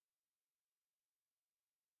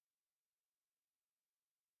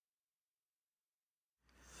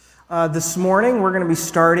This morning, we're going to be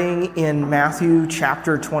starting in Matthew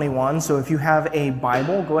chapter 21. So if you have a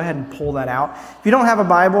Bible, go ahead and pull that out. If you don't have a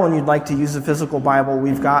Bible and you'd like to use a physical Bible,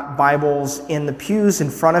 we've got Bibles in the pews in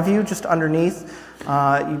front of you, just underneath. You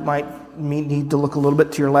might need to look a little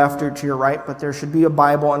bit to your left or to your right, but there should be a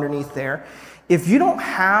Bible underneath there. If you don't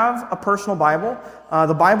have a personal Bible,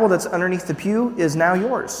 the Bible that's underneath the pew is now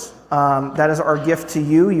yours. That is our gift to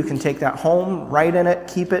you. You can take that home, write in it,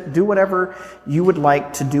 keep it, do whatever you would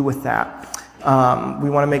like to do with that. We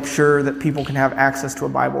want to make sure that people can have access to a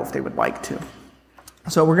Bible if they would like to.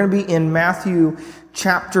 So we're going to be in Matthew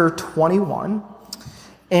chapter 21.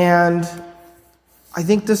 And I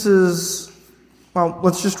think this is, well,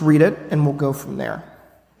 let's just read it and we'll go from there.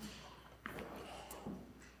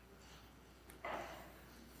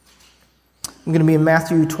 I'm going to be in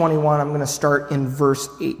Matthew 21. I'm going to start in verse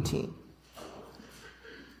 18.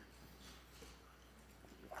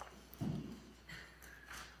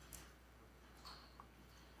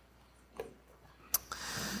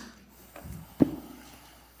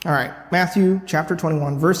 All right, Matthew chapter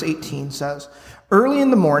 21, verse 18 says, "Early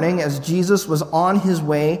in the morning, as Jesus was on his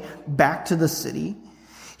way back to the city,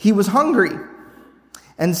 he was hungry.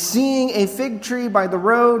 And seeing a fig tree by the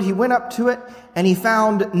road, he went up to it, and he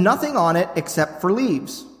found nothing on it except for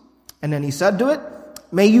leaves. And then he said to it,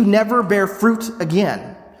 'May you never bear fruit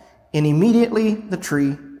again.' And immediately the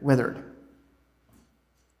tree withered."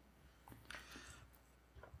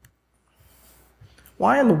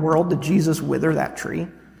 Why in the world did Jesus wither that tree?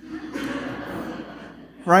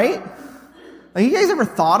 Right? Like, you guys ever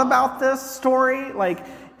thought about this story? Like,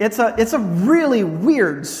 it's a really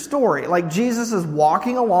weird story. Like, Jesus is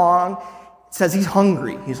walking along, says he's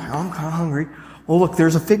hungry. He's like, "I'm kind of hungry. Oh, look,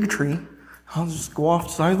 there's a fig tree. I'll just go off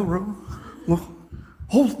the side of the road. Look,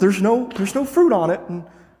 oh, there's no fruit on it. And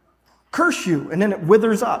curse you." And then it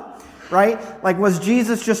withers up, right? Like, was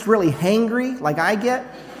Jesus just really hangry, like I get?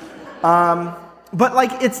 But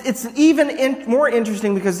like, it's even more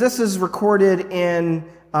interesting because this is recorded in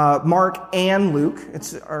Mark and Luke.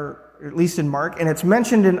 Or at least in Mark, and it's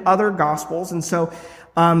mentioned in other Gospels. And so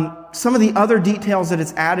some of the other details that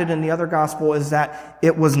it's added in the other Gospel is that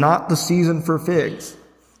it was not the season for figs.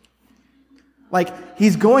 Like,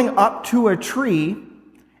 he's going up to a tree,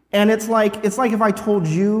 and it's like if I told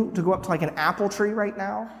you to go up to like an apple tree right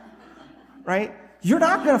now, right? You're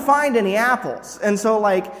not going to find any apples. And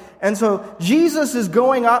so Jesus is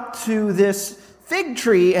going up to this fig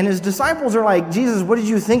tree, and his disciples are like, "Jesus, what did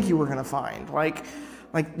you think you were going to find? Like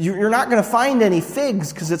you're not going to find any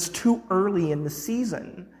figs because it's too early in the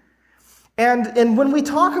season." And when we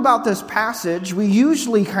talk about this passage, we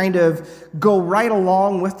usually kind of go right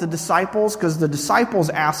along with the disciples because the disciples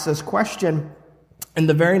asked this question in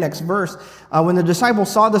the very next verse. When the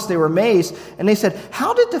disciples saw this, they were amazed, and they said,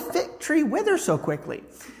 "How did the fig tree wither so quickly?"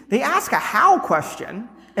 They ask a how question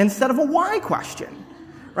instead of a why question.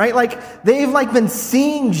 Right? Like, they've been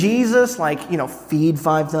seeing Jesus, feed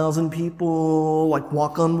 5,000 people,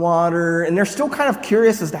 walk on water, and they're still kind of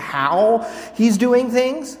curious as to how he's doing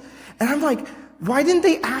things. And I'm like, why didn't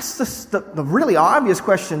they ask this? The really obvious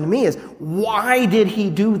question to me is, why did he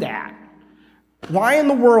do that? Why in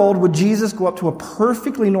the world would Jesus go up to a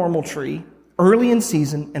perfectly normal tree early in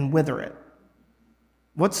season and wither it?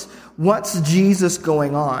 What's Jesus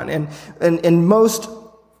going on? And most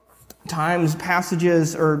times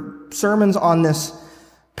passages or sermons on this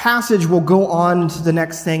passage will go on to the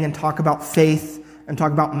next thing and talk about faith and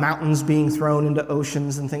talk about mountains being thrown into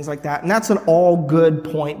oceans and things like that. And that's an all good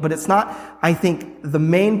point, but it's not, I think, the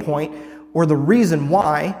main point or the reason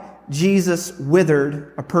why Jesus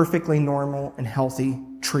withered a perfectly normal and healthy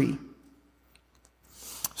tree.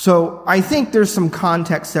 So I think there's some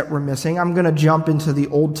context that we're missing. I'm going to jump into the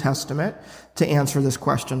Old Testament to answer this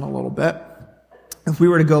question a little bit. If we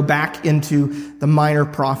were to go back into the minor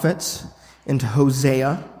prophets, into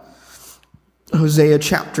Hosea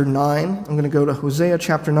chapter 9, I'm going to go to Hosea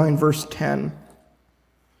chapter 9, verse 10.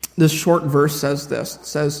 This short verse says this. It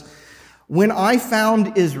says, when I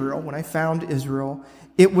found Israel,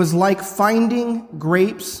 it was like finding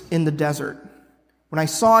grapes in the desert. When I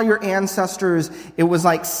saw your ancestors, it was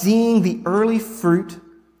like seeing the early fruit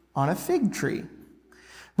on a fig tree.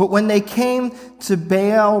 But when they came to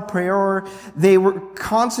Baal Peor, they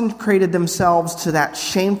consecrated themselves to that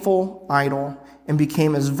shameful idol and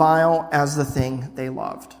became as vile as the thing they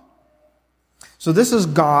loved. So this is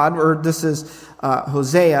God, or this is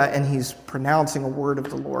Hosea, and he's pronouncing a word of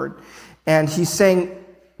the Lord. And he's saying,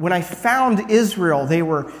 when I found Israel, they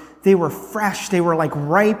were fresh. They were like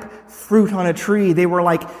ripe fruit on a tree. They were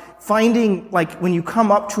like finding, like when you come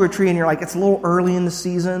up to a tree and you're like, it's a little early in the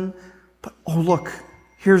season, but oh look,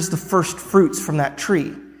 here's the first fruits from that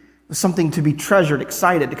tree. something to be treasured,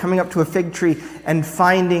 excited, coming up to a fig tree and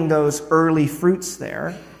finding those early fruits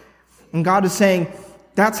there. And God is saying,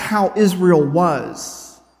 that's how Israel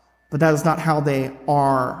was, but that is not how they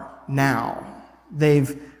are now.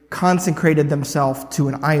 They've consecrated themselves to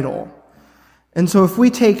an idol. And so if we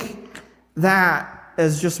take that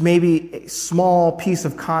as just maybe a small piece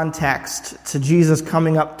of context to Jesus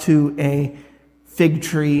coming up to a fig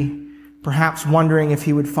tree, perhaps wondering if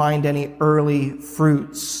he would find any early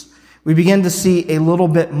fruits, we begin to see a little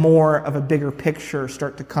bit more of a bigger picture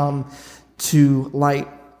start to come to light.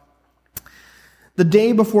 The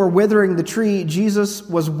day before withering the tree, Jesus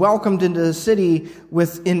was welcomed into the city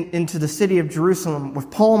into the city of Jerusalem with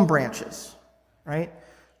palm branches, right?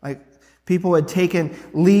 Like people had taken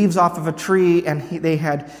leaves off of a tree and they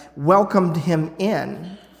had welcomed him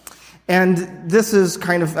in. And this is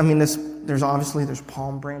kind of, there's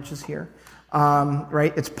palm branches here,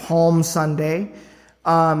 right? It's Palm Sunday.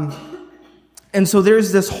 And so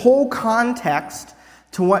there's this whole context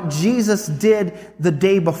to what Jesus did the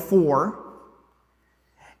day before.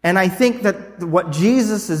 And I think that what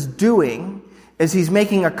Jesus is doing is he's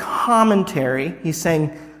making a commentary. He's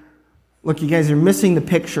saying, look, you guys are missing the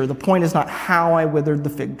picture. The point is not how I withered the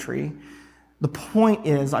fig tree. The point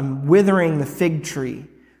is I'm withering the fig tree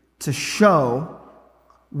to show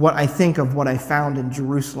what I think of what I found in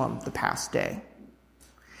Jerusalem the past day.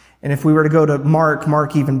 And if we were to go to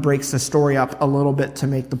Mark even breaks the story up a little bit to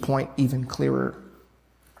make the point even clearer.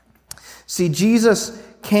 See, Jesus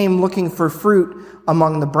came looking for fruit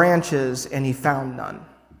among the branches, and he found none.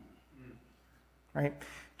 Right?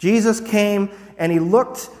 Jesus came and he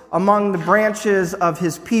looked among the branches of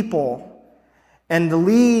his people and the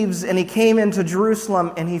leaves, and he came into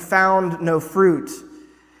Jerusalem and he found no fruit.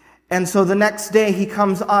 And so the next day he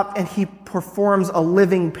comes up and he performs a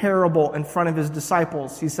living parable in front of his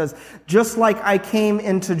disciples. He says, just like I came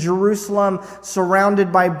into Jerusalem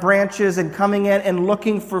surrounded by branches and coming in and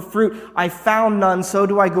looking for fruit, I found none, so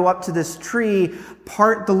do I go up to this tree,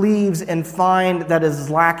 part the leaves, and find that is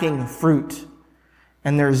lacking fruit.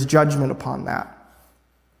 And there's judgment upon that.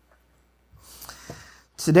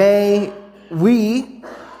 Today, we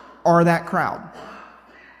are that crowd.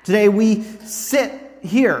 Today, we sit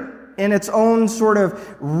here in its own sort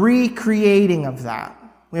of recreating of that.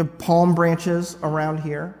 We have palm branches around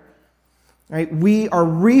here. Right? We are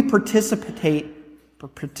participating?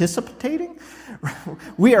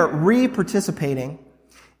 We are re-participating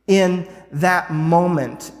in that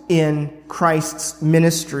moment in Christ's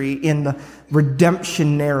ministry, in the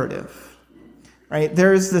redemption narrative. Right?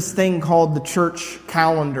 There's this thing called the church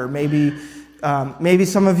calendar. Maybe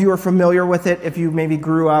some of you are familiar with it if you maybe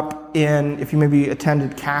grew up if you maybe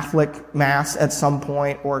attended Catholic Mass at some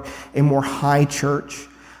point or a more high church.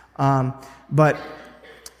 But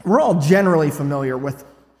we're all generally familiar with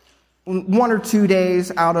 1 or 2 days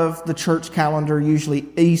out of the church calendar, usually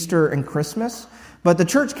Easter and Christmas. But the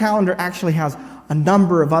church calendar actually has a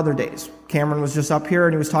number of other days. Cameron was just up here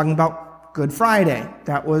and he was talking about Good Friday.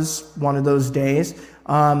 That was one of those days.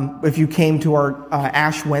 If you came to our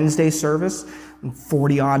Ash Wednesday service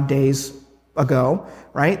 40-odd days ago,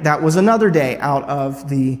 right? That was another day out of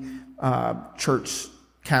the church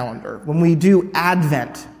calendar. When we do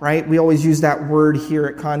Advent, right? We always use that word here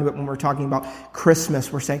at Conduit when we're talking about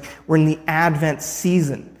Christmas. We're saying we're in the Advent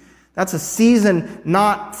season. That's a season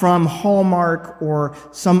not from Hallmark or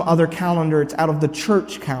some other calendar. It's out of the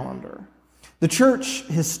church calendar. The church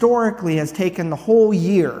historically has taken the whole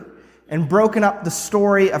year and broken up the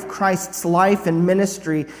story of Christ's life and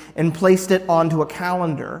ministry and placed it onto a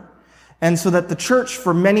calendar. And so that the church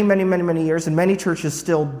for many, many, many, many years, and many churches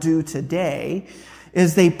still do today,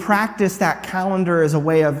 is they practice that calendar as a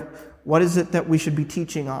way of what is it that we should be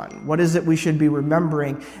teaching on? What is it we should be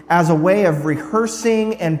remembering? As a way of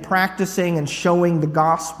rehearsing and practicing and showing the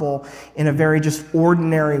gospel in a very just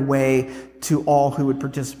ordinary way to all who would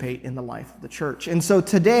participate in the life of the church. And so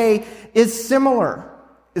today is similar.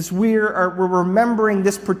 We're remembering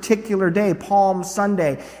this particular day, Palm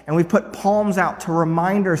Sunday, and we put palms out to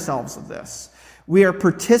remind ourselves of this. We are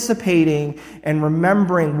participating and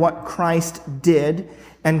remembering what Christ did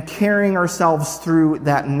and carrying ourselves through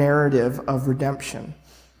that narrative of redemption.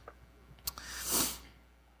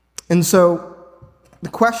 And so the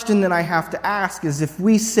question that I have to ask is, if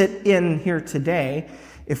we sit in here today,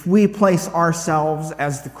 if we place ourselves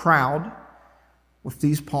as the crowd with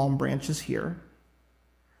these palm branches here,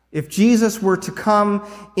 if Jesus were to come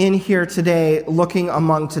in here today looking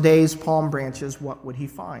among today's palm branches, what would he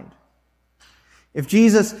find? If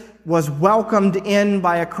Jesus was welcomed in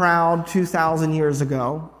by a crowd 2,000 years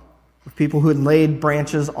ago, with people who had laid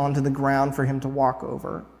branches onto the ground for him to walk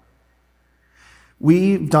over,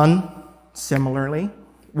 We've done similarly.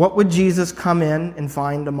 What would Jesus come in and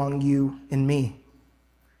find among you and me?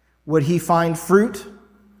 Would he find fruit?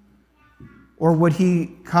 Or would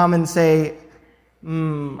he come and say,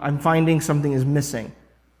 I'm finding something is missing.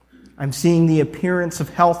 I'm seeing the appearance of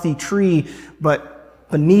healthy tree, but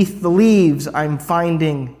beneath the leaves, I'm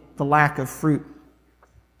finding the lack of fruit.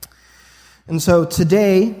 And so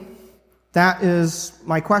today, that is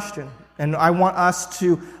my question. And I want us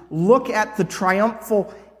to look at the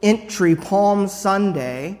triumphal entry, Palm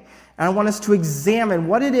Sunday, and I want us to examine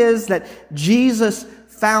what it is that Jesus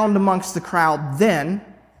found amongst the crowd then,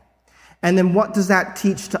 and then what does that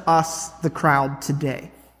teach to us, the crowd,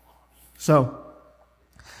 today? So,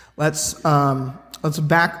 let's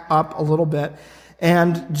back up a little bit,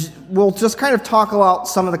 and we'll just kind of talk about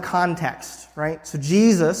some of the context, right? So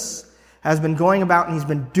Jesus has been going about and he's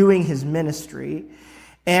been doing his ministry.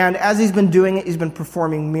 And as he's been doing it, he's been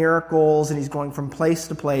performing miracles and he's going from place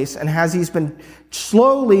to place. And as he's been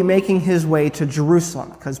slowly making his way to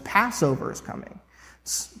Jerusalem, because Passover is coming.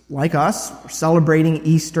 It's like us, we're celebrating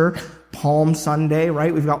Easter, Palm Sunday,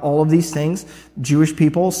 right? We've got all of these things. Jewish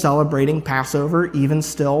people celebrating Passover, even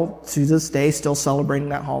still to this day, still celebrating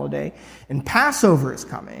that holiday. And Passover is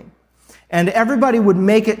coming. And everybody would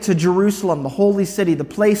make it to Jerusalem, the holy city, the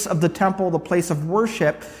place of the temple, the place of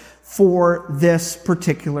worship, for this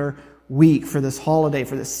particular week, for this holiday,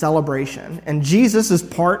 for this celebration. And Jesus is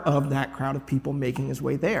part of that crowd of people making his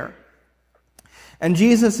way there. And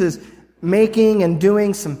Jesus is making and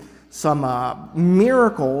doing some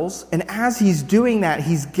miracles, and as he's doing that,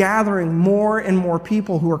 he's gathering more and more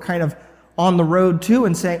people who are kind of on the road too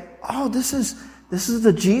and saying, oh, this is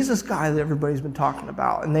the Jesus guy that everybody's been talking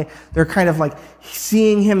about. And they're kind of like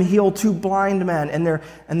seeing him heal 2 blind men, and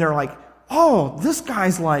they're like, oh, this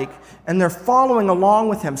guy's like, and they're following along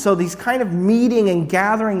with him. So he's kind of meeting and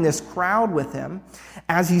gathering this crowd with him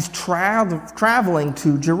as he's traveling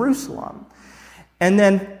to Jerusalem. And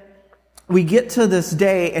then we get to this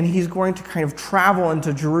day, and he's going to kind of travel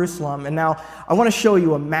into Jerusalem. And now I want to show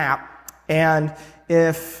you a map. And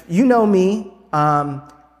if you know me,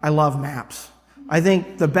 I love maps. I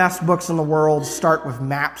think the best books in the world start with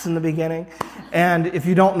maps in the beginning. And if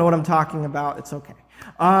you don't know what I'm talking about, it's okay.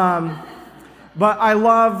 But I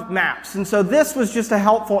love maps. And so this was just a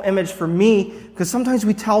helpful image for me, because sometimes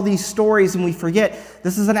we tell these stories and we forget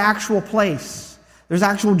this is an actual place. There's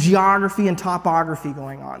actual geography and topography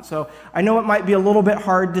going on. So I know it might be a little bit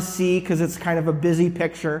hard to see because it's kind of a busy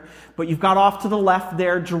picture, but you've got off to the left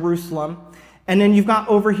there, Jerusalem. And then you've got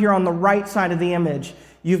over here on the right side of the image,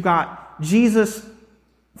 you've got Jesus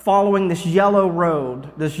following this yellow road,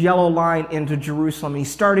 this yellow line into Jerusalem. He's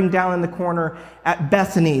starting down in the corner at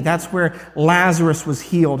Bethany. That's where Lazarus was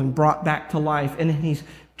healed and brought back to life. And then he's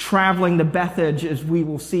traveling to Bethage, as we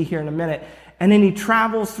will see here in a minute. And then he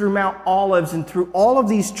travels through Mount Olives and through all of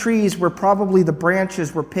these trees where probably the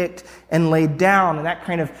branches were picked and laid down. And that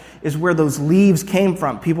kind of is where those leaves came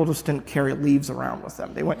from. People just didn't carry leaves around with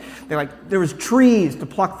them. There was trees to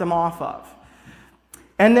pluck them off of.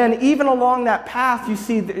 And then even along that path, you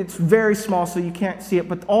see that it's very small, so you can't see it.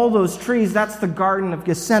 But all those trees, that's the Garden of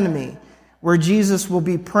Gethsemane, where Jesus will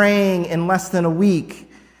be praying in less than a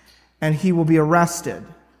week, and he will be arrested.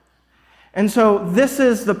 And so this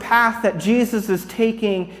is the path that Jesus is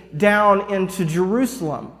taking down into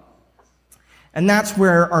Jerusalem. And that's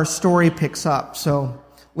where our story picks up. So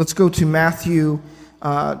let's go to Matthew,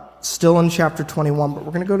 still in chapter 21, but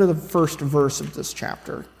we're going to go to the first verse of this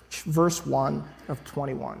chapter, verse 1 of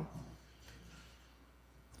 21.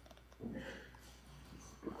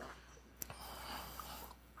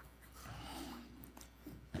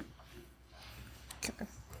 Okay.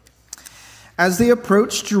 As they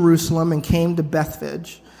approached Jerusalem and came to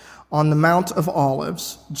Bethphage on the Mount of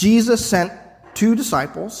Olives, Jesus sent 2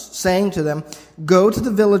 disciples, saying to them, "Go to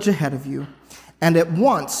the village ahead of you, and at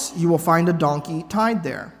once you will find a donkey tied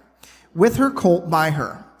there, with her colt by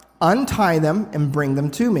her. Untie them and bring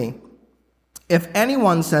them to me. If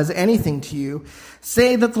anyone says anything to you,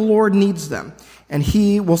 say that the Lord needs them, and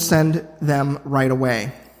he will send them right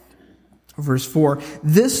away." Verse 4,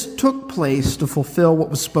 this took place to fulfill what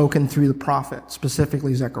was spoken through the prophet,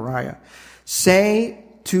 specifically Zechariah. "Say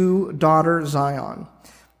to daughter Zion,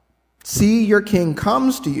 see, your king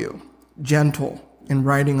comes to you, gentle and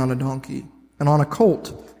riding on a donkey, and on a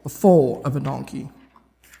colt, the foal of a donkey."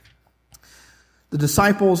 The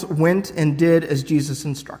disciples went and did as Jesus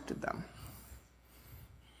instructed them.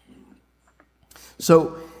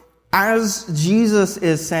 So as Jesus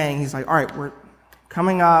is saying, he's like, all right, we're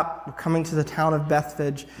coming up, we're coming to the town of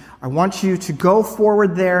Bethphage. I want you to go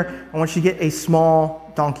forward there. I want you to get a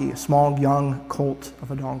small donkey, a small young colt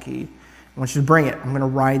of a donkey. I want you to bring it. I'm going to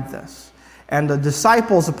ride this. And the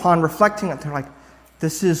disciples, upon reflecting it, they're like,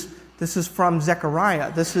 this is from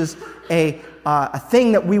Zechariah. This is a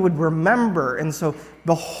thing that we would remember. And so,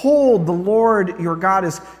 behold, the Lord your God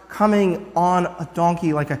is coming on a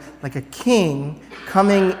donkey like a king,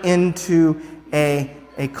 coming into a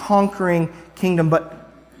conquering kingdom, but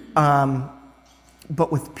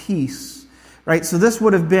with peace. Right? So this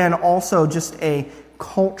would have been also just a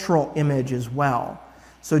cultural image as well.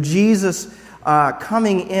 So Jesus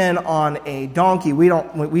coming in on a donkey.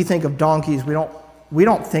 When we think of donkeys, we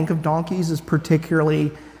don't think of donkeys as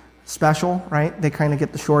particularly special, right? They kind of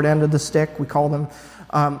get the short end of the stick. We call them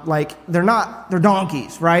they're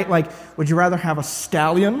donkeys, right? Like, would you rather have a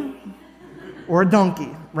stallion or a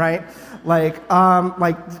donkey, right? Right?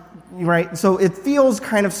 So it feels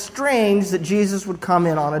kind of strange that Jesus would come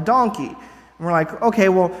in on a donkey. And we're like, okay,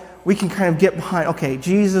 well, we can kind of get behind, okay,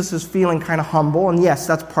 Jesus is feeling kind of humble, and yes,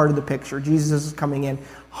 that's part of the picture. Jesus is coming in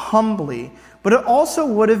humbly. But it also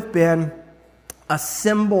would have been a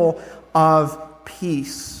symbol of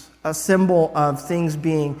peace, a symbol of things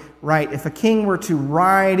being right. If a king were to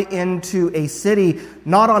ride into a city,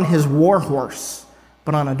 not on his war horse,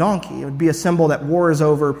 but on a donkey, it would be a symbol that war is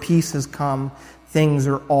over, peace has come, things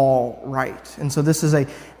are all right. And so this is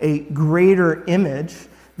a greater image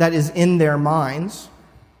that is in their minds.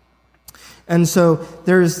 And so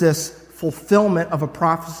there's this fulfillment of a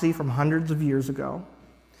prophecy from hundreds of years ago.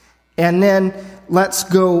 And then let's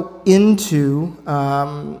go into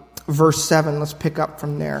verse 7. Let's pick up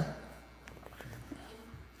from there.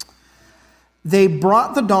 They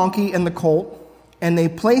brought the donkey and the colt, and they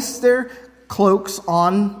placed their cloaks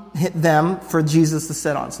on them for Jesus to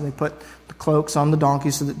sit on. So they put the cloaks on the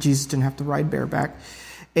donkey so that Jesus didn't have to ride bareback.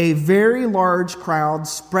 A very large crowd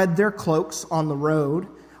spread their cloaks on the road,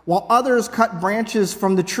 while others cut branches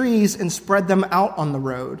from the trees and spread them out on the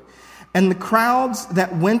road. And the crowds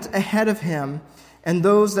that went ahead of him and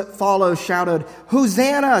those that followed shouted,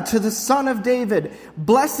 "Hosanna to the Son of David!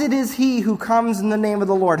 Blessed is he who comes in the name of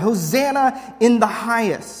the Lord! Hosanna in the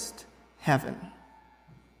highest heaven!"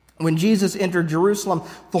 When Jesus entered Jerusalem,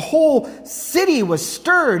 the whole city was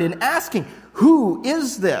stirred in asking, "Who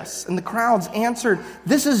is this?" And the crowds answered,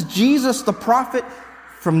 "This is Jesus the prophet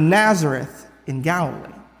from Nazareth in Galilee."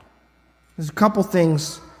 There's a couple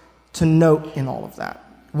things to note in all of that.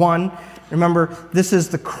 One, remember, this is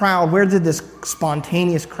the crowd. Where did this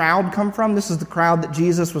spontaneous crowd come from? This is the crowd that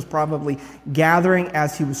Jesus was probably gathering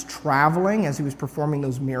as he was traveling, as he was performing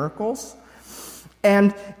those miracles.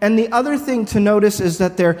 And the other thing to notice is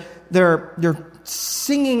that they're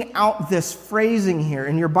singing out this phrasing here.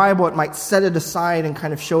 In your Bible, it might set it aside and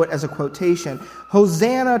kind of show it as a quotation.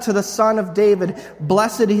 "Hosanna to the Son of David.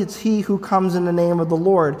 Blessed is he who comes in the name of the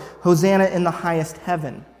Lord. Hosanna in the highest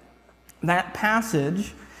heaven." That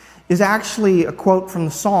passage is actually a quote from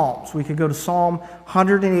the Psalms. We could go to Psalm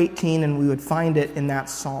 118 and we would find it in that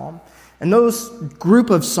psalm. And those group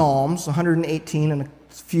of psalms, 118 and a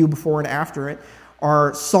few before and after it,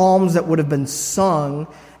 are psalms that would have been sung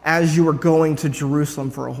as you were going to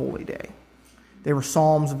Jerusalem for a holy day. They were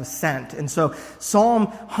psalms of ascent. And so Psalm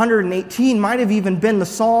 118 might have even been the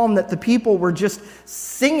psalm that the people were just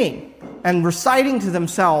singing and reciting to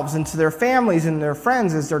themselves and to their families and their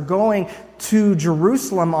friends as they're going to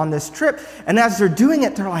Jerusalem on this trip. And as they're doing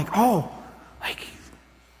it, they're like, oh, like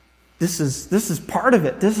this is part of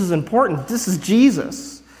it. This is important. This is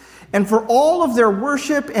Jesus. And for all of their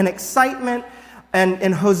worship and excitement,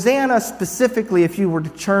 and Hosanna specifically, if you were to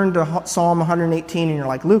turn to Psalm 118 and you're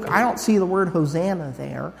like, Luke, I don't see the word Hosanna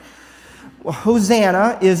there. Well,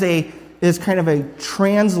 Hosanna is kind of a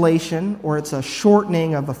translation, or it's a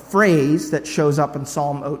shortening of a phrase that shows up in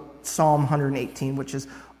Psalm 118, which is,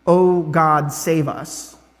 "O God, save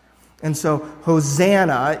us." And so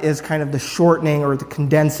Hosanna is kind of the shortening or the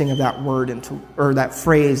condensing of that word or that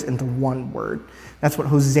phrase into one word. That's what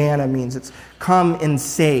Hosanna means. It's come and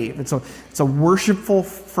save. It's a worshipful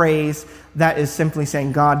phrase that is simply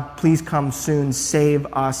saying, God, please come soon, save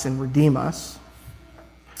us and redeem us.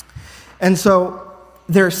 And so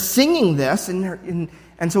they're singing this, and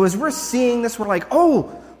so as we're seeing this, we're like,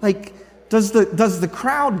 oh, like, does the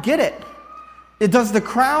crowd get it? Does the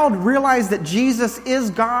crowd realize that Jesus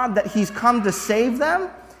is God, that he's come to save them?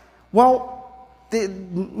 Well,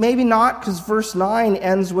 maybe not, because verse 9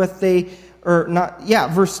 ends with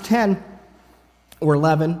verse 10 or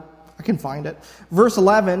 11. I can find it. Verse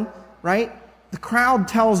 11, right? The crowd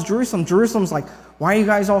tells Jerusalem's like, why are you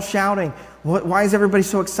guys all shouting? Why is everybody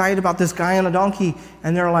so excited about this guy on a donkey?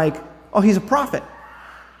 And they're like, oh, he's a prophet.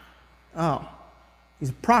 Oh, he's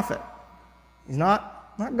a prophet. He's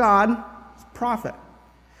not God. He's a prophet.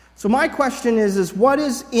 So my question is what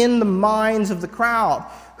is in the minds of the crowd?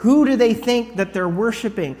 Who do they think that they're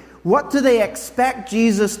worshiping? What do they expect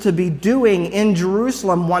Jesus to be doing in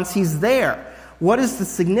Jerusalem once he's there? What is the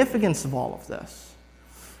significance of all of this?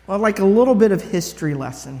 Well, I'd like a little bit of history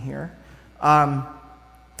lesson here.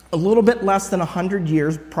 A little bit less than 100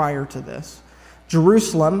 years prior to this,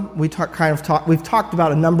 Jerusalem, we've talked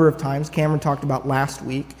about a number of times, Cameron talked about last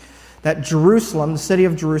week, that Jerusalem, the city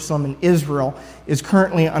of Jerusalem in Israel, is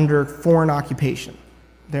currently under foreign occupation.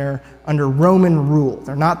 They're under Roman rule.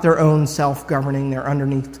 They're not their own self-governing. They're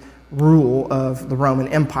underneath rule of the Roman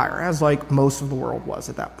Empire, as like most of the world was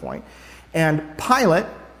at that point. And Pilate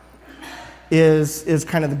is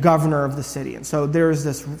kind of the governor of the city. And so there's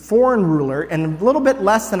this foreign ruler, and a little bit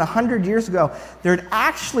less than 100 years ago, there had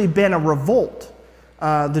actually been a revolt.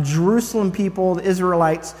 The Jerusalem people, the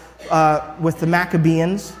Israelites, with the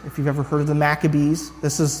Maccabees, if you've ever heard of the Maccabees,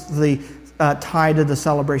 this is the tied to the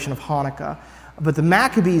celebration of Hanukkah. But the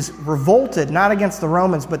Maccabees revolted, not against the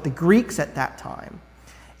Romans, but the Greeks at that time.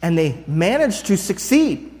 And they managed to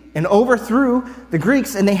succeed and overthrew the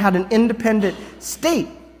Greeks, and they had an independent state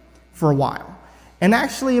for a while. And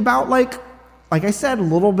actually about like I said, a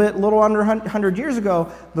little under 100 years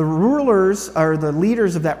ago, the rulers or the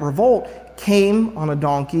leaders of that revolt came on a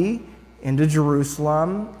donkey into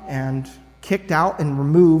Jerusalem and kicked out and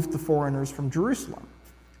removed the foreigners from Jerusalem.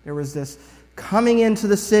 There was this coming into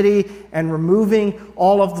the city and removing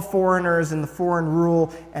all of the foreigners and the foreign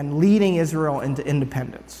rule and leading Israel into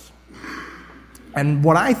independence. And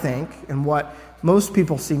what I think, and what most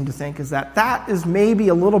people seem to think, is that is maybe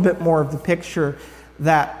a little bit more of the picture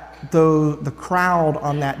that the crowd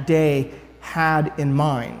on that day had in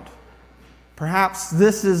mind. Perhaps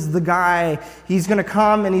this is the guy, he's going to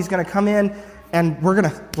come and he's going to come in and we're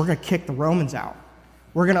going to kick the Romans out.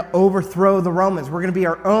 We're going to overthrow the Romans. We're going to be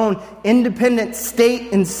our own independent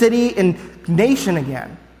state and city and nation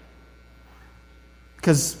again.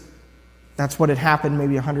 Because that's what had happened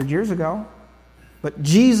maybe 100 years ago. But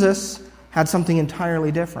Jesus had something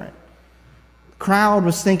entirely different. The crowd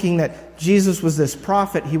was thinking that Jesus was this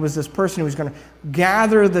prophet. He was this person who was going to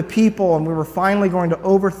gather the people, and we were finally going to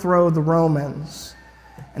overthrow the Romans.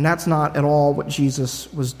 And that's not at all what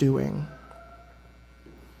Jesus was doing.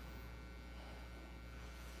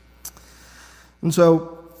 And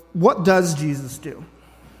so, what does Jesus do?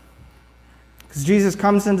 Because Jesus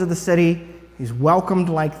comes into the city, he's welcomed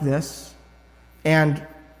like this, and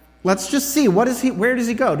let's just see, where does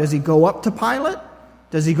he go? Does he go up to Pilate?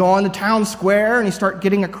 Does he go on the town square and he start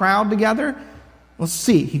getting a crowd together? Let's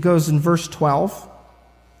see. He goes in verse 12.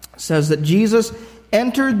 It says that Jesus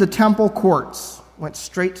entered the temple courts, went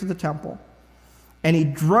straight to the temple, and he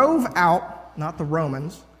drove out, not the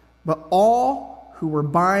Romans, but all who were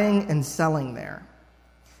buying and selling there.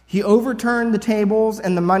 He overturned the tables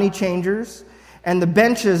and the money changers and the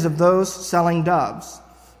benches of those selling doves.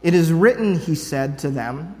 It is written, he said to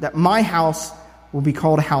them, that my house will be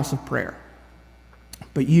called a house of prayer,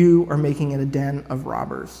 but you are making it a den of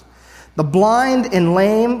robbers. The blind and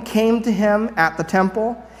lame came to him at the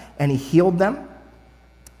temple, and he healed them.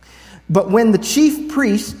 But when the chief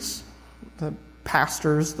priests, the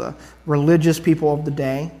pastors, the religious people of the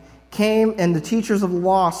day, came and the teachers of the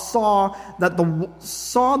law saw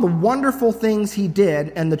the wonderful things he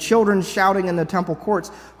did, and the children shouting in the temple courts,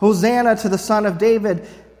 Hosanna to the Son of David,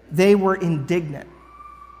 they were indignant.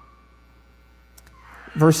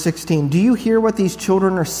 Verse 16, do you hear what these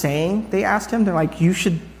children are saying? They asked him. They're like, you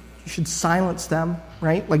should silence them,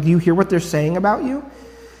 right? Like, do you hear what they're saying about you?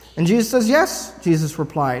 And Jesus says, yes, Jesus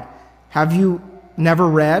replied. Have you never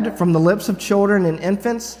read, from the lips of children and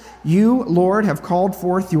infants, you, Lord, have called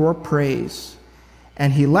forth your praise.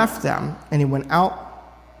 And he left them, and he went out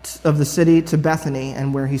of the city to Bethany,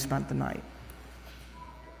 and where he spent the night.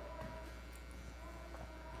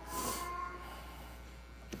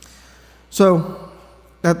 So,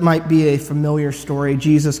 that might be a familiar story,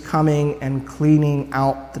 Jesus coming and cleaning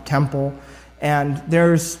out the temple. And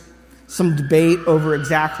there's some debate over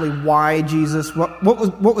exactly why Jesus, what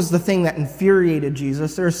was the thing that infuriated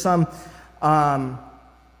Jesus. There's some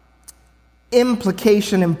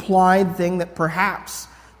implied thing that perhaps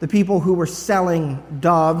the people who were selling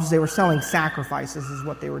doves, they were selling sacrifices is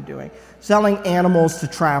what they were doing. Selling animals to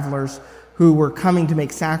travelers who were coming to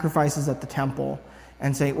make sacrifices at the temple.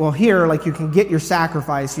 And say, well, here, like, you can get your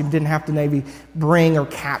sacrifice. You didn't have to maybe bring or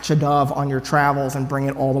catch a dove on your travels and bring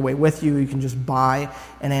it all the way with you. You can just buy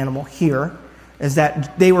an animal here. Is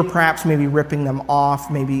that they were perhaps maybe ripping them off,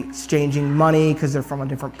 maybe exchanging money because they're from a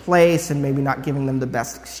different place and maybe not giving them the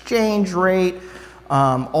best exchange rate.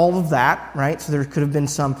 All of that, right? So there could have been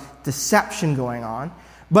some deception going on.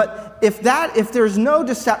 But if there's no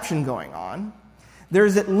deception going on,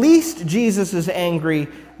 there's at least Jesus is angry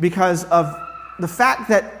because of the fact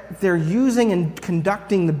that they're using and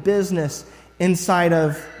conducting the business inside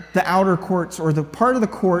of the outer courts or the part of the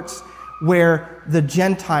courts where the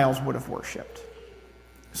Gentiles would have worshipped.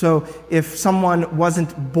 So if someone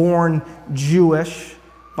wasn't born Jewish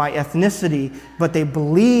by ethnicity, but they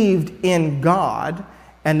believed in God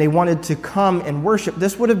and they wanted to come and worship,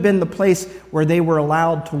 this would have been the place where they were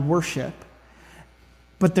allowed to worship.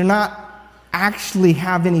 But they're not actually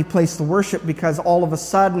have any place to worship because all of a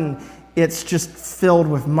sudden it's just filled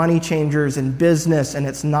with money changers and business, and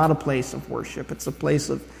it's not a place of worship. It's a place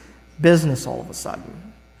of business all of a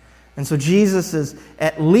sudden. And so Jesus is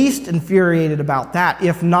at least infuriated about that,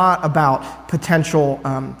 if not about potential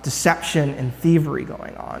deception and thievery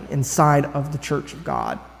going on inside of the church of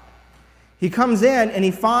God. He comes in and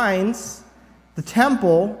he finds the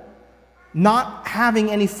temple not having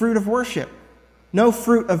any fruit of worship, no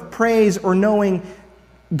fruit of praise or knowing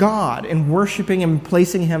God and worshiping Him and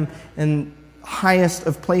placing Him in highest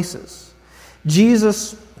of places.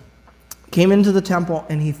 Jesus came into the temple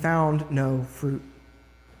and He found no fruit.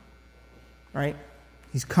 Right?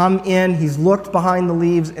 He's come in, He's looked behind the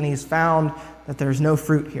leaves, and He's found that there's no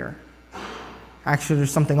fruit here. Actually,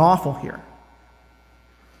 there's something awful here.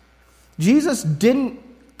 Jesus didn't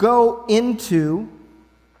go into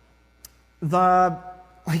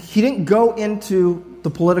He didn't go into the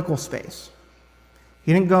political space.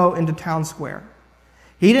 He didn't go into town square.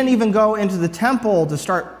 He didn't even go into the temple to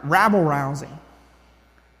start rabble-rousing.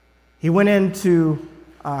 He went in to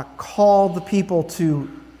call the people to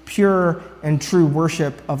pure and true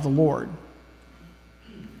worship of the Lord.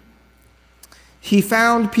 He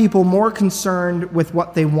found people more concerned with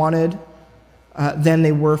what they wanted than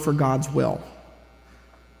they were for God's will.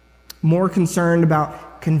 More concerned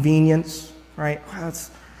about convenience, right? Well, it's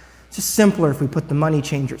just simpler if we put the money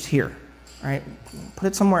changers here, right? Put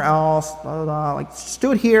it somewhere else, blah, blah, blah. Like, just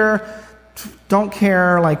do it here. Don't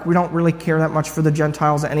care. Like, we don't really care that much for the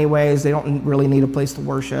Gentiles anyways. They don't really need a place to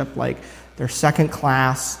worship. Like, they're second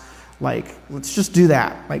class. Like, let's just do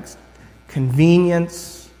that. Like,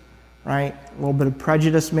 convenience, right? A little bit of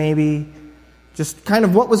prejudice maybe. Just kind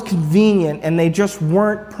of what was convenient, and they just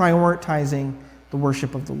weren't prioritizing the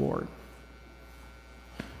worship of the Lord.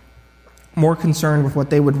 More concerned with what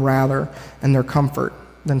they would rather and their comfort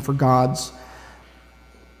than for God's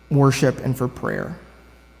worship and for prayer.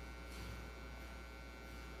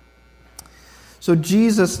 So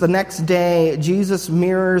Jesus, the next day, Jesus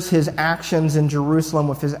mirrors his actions in Jerusalem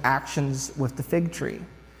with his actions with the fig tree.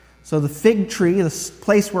 So the fig tree, the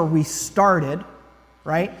place where we started,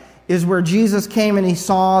 right, is where Jesus came and he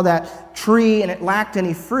saw that tree and it lacked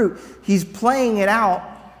any fruit. He's playing it out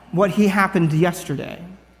what he happened yesterday.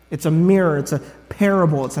 It's a mirror, it's a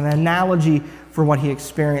parable, it's an analogy for what he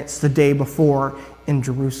experienced the day before in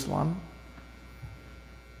Jerusalem.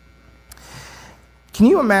 Can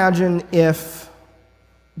you imagine if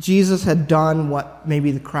Jesus had done what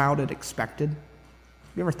maybe the crowd had expected? Have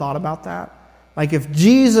you ever thought about that? Like if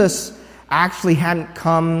Jesus actually hadn't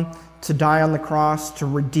come to die on the cross to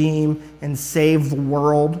redeem and save the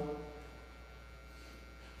world,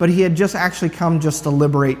 but he had just actually come just to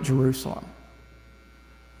liberate Jerusalem.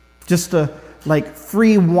 Just to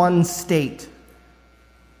free one state,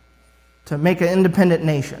 to make an independent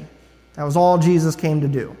nation. That was all Jesus came to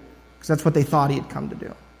do, because that's what they thought he had come to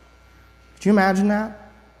do. Could you imagine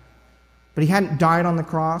that? But he hadn't died on the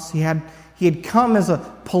cross. He had come as a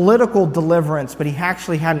political deliverance, but he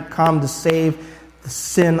actually hadn't come to save the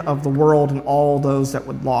sin of the world and all those that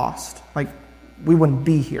would lost. Like, we wouldn't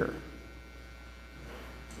be here.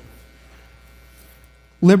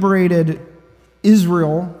 Liberated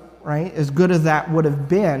Israel, right, as good as that would have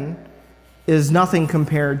been, is nothing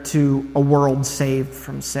compared to a world saved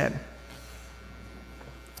from sin.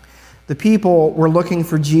 The people were looking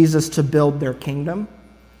for Jesus to build their kingdom,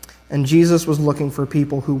 and Jesus was looking for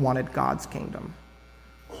people who wanted God's kingdom.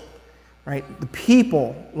 Right? The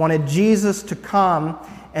people wanted Jesus to come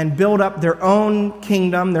and build up their own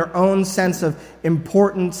kingdom, their own sense of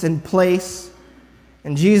importance and place.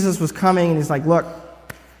 And Jesus was coming and he's like, look,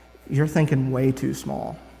 you're thinking way too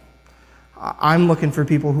small. I'm looking for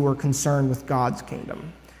people who are concerned with God's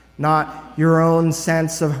kingdom, not your own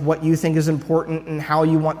sense of what you think is important and how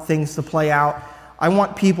you want things to play out. I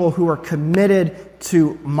want people who are committed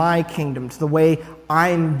to my kingdom, to the way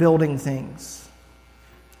I'm building things.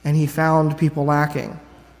 And he found people lacking.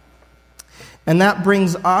 And that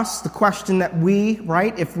brings us the question that we,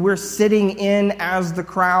 right, if we're sitting in as the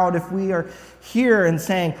crowd, if we are here and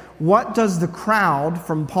saying, what does the crowd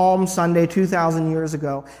from Palm Sunday 2,000 years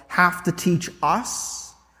ago have to teach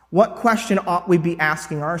us What question ought we be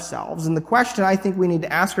asking ourselves? And the question I think we need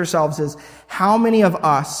to ask ourselves is, how many of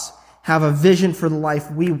us have a vision for the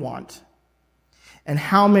life we want? And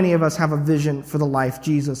how many of us have a vision for the life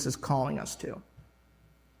Jesus is calling us to?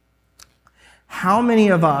 How many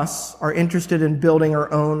of us are interested in building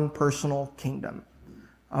our own personal kingdom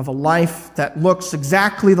of a life that looks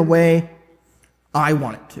exactly the way I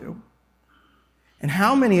want it to? And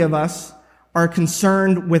how many of us are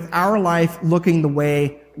concerned with our life looking the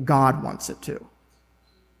way God wants it to?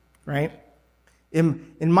 Right?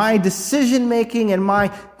 In my decision-making, in my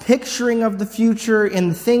picturing of the future, in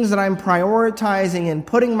the things that I'm prioritizing and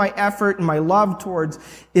putting my effort and my love towards,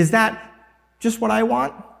 is that just what I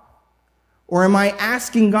want? Or am I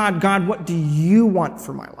asking God, what do you want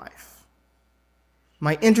for my life? Am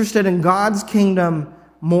I interested in God's kingdom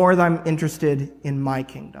more than I'm interested in my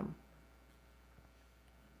kingdom?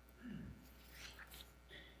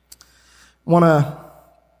 I want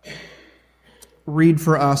to read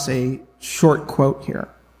for us a short quote here.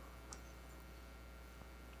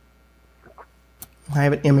 I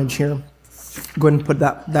have an image here. Go ahead and put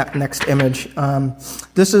that next image.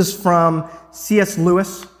 This is from C.S.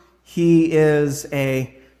 Lewis. He is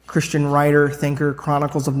a Christian writer, thinker,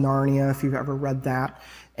 Chronicles of Narnia, if you've ever read that.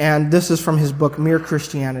 And this is from his book, Mere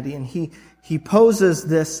Christianity. And he poses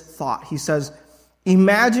this thought. He says,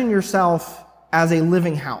 imagine yourself as a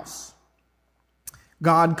living house.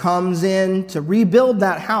 God comes in to rebuild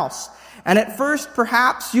that house. And at first,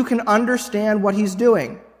 perhaps you can understand what he's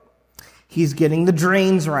doing. He's getting the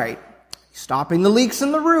drains right, stopping the leaks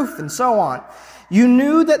in the roof, and so on. You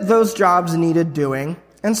knew that those jobs needed doing,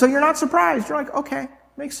 and so you're not surprised. You're like, okay,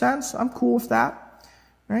 makes sense. I'm cool with that,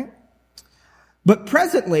 right? But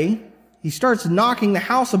presently, he starts knocking the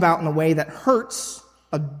house about in a way that hurts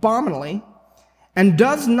abominably and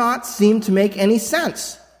does not seem to make any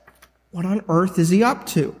sense. What on earth is he up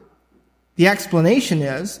to? The explanation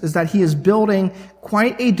is that he is building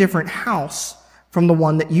quite a different house from the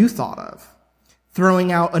one that you thought of.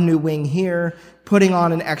 Throwing out a new wing here, putting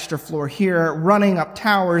on an extra floor here, running up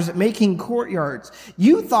towers, making courtyards.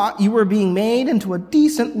 You thought you were being made into a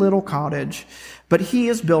decent little cottage, but he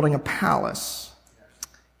is building a palace.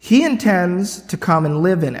 He intends to come and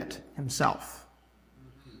live in it himself.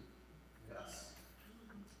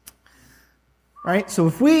 Right?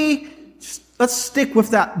 So let's stick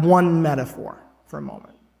with that one metaphor for a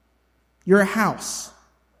moment. You're a house,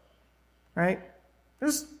 right?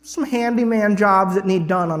 There's some handyman jobs that need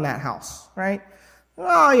done on that house, right?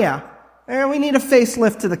 Oh, yeah. And we need a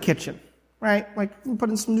facelift to the kitchen, right? Like, put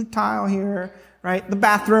in some new tile here, right? The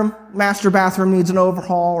master bathroom needs an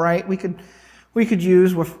overhaul, right? We could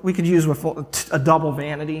use with a double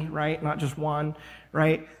vanity, right? Not just one,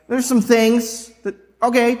 right? There's some things that,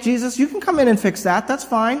 okay, Jesus, you can come in and fix that. That's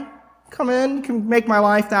fine. Come in, you can make my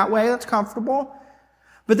life that way. That's comfortable.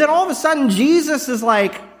 But then all of a sudden, Jesus is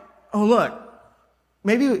like, oh, look,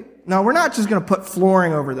 we're not just going to put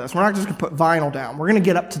flooring over this. We're not just going to put vinyl down. We're going to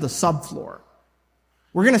get up to the subfloor.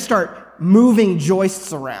 We're going to start moving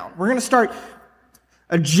joists around. We're going to start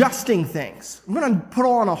adjusting things. We're going to put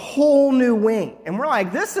on a whole new wing. And we're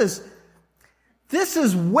like, this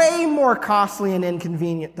is way more costly and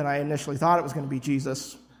inconvenient than I initially thought it was going to be,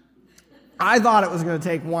 Jesus. I thought it was going to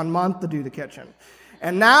take 1 month to do the kitchen.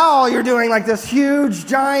 And now you're doing like this huge,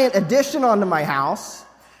 giant addition onto my house.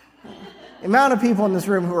 The amount of people in this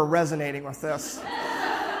room who are resonating with this.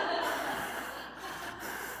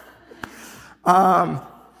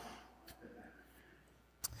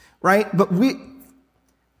 Right? But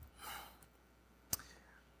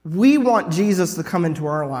we want Jesus to come into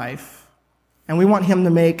our life, and we want him to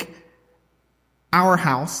make our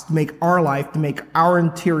house, to make our life, to make our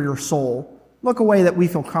interior soul look a way that we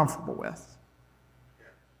feel comfortable with.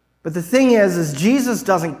 But the thing is Jesus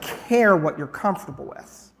doesn't care what you're comfortable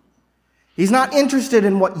with. He's not interested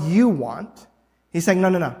in what you want. He's saying,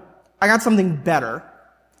 no. I got something better.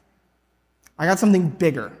 I got something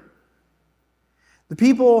bigger. The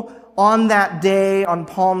people on that day, on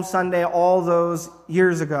Palm Sunday, all those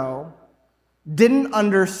years ago, didn't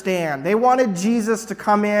understand. They wanted Jesus to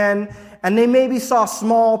come in, and they maybe saw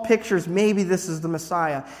small pictures. Maybe this is the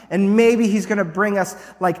Messiah. And maybe he's going to bring us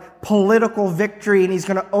like political victory, and he's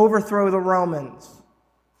going to overthrow the Romans.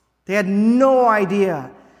 They had no idea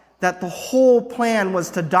that the whole plan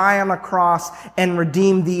was to die on a cross and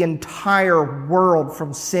redeem the entire world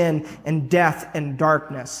from sin and death and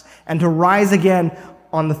darkness, and to rise again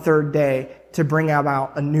on the third day to bring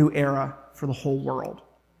about a new era for the whole world.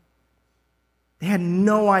 They had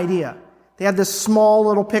no idea. They had this small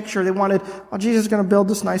little picture. They wanted, Jesus is going to build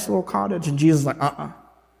this nice little cottage. And Jesus is like, I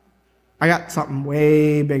got something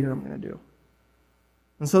way bigger I'm going to do.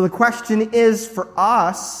 And so the question is for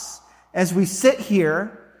us, as we sit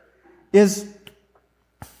here, is,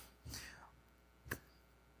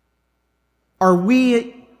 are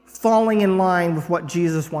we falling in line with what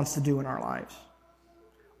Jesus wants to do in our lives?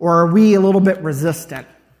 Or are we a little bit resistant,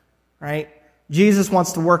 right? Jesus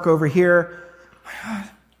wants to work over here. Oh my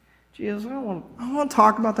God, Jesus, I don't want to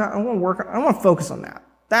talk about that. I want to focus on that.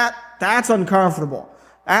 That's uncomfortable.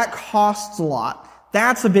 That costs a lot.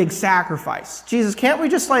 That's a big sacrifice. Jesus, can't you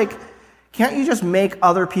just make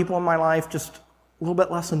other people in my life just a little bit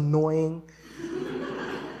less annoying?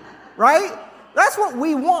 Right? That's what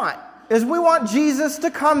we want, is we want Jesus to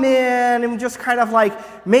come in and just kind of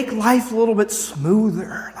like make life a little bit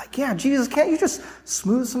smoother. Like, yeah, Jesus, can't you just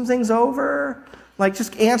smooth some things over? Like,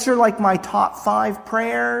 just answer like my top 5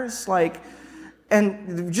 prayers? Like,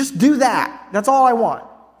 and just do that. That's all I want.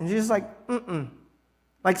 And Jesus is like, mm-mm.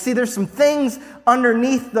 Like, see, there's some things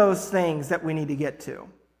underneath those things that we need to get to.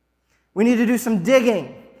 We need to do some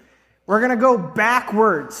digging. We're going to go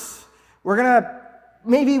backwards. We're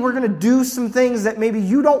going to do some things that maybe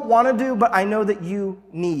you don't want to do, but I know that you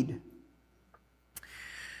need.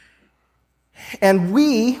 And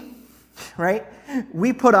we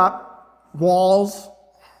put up walls,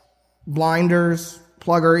 blinders,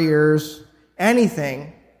 plug our ears,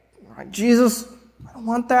 anything. Right? Jesus, I don't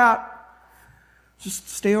want that. Just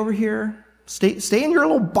stay over here. Stay in your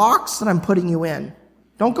little box that I'm putting you in.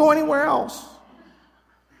 Don't go anywhere else.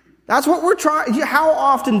 That's what we're trying. How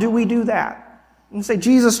often do we do that? And say,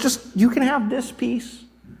 Jesus, you can have this peace.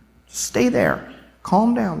 Just stay there.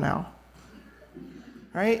 Calm down now.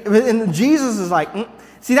 Right? And Jesus is like,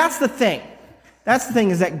 see, that's the thing. That's the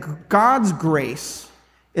thing, is that God's grace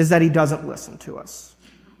is that he doesn't listen to us.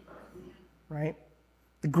 Right?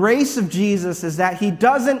 The grace of Jesus is that he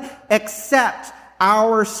doesn't accept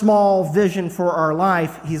our small vision for our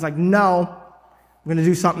life. He's like, no, I'm going to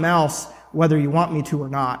do something else, whether you want me to or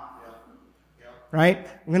not. Right?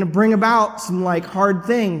 I'm going to bring about some like hard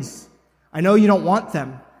things. I know you don't want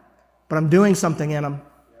them, but I'm doing something in them.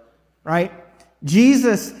 Right?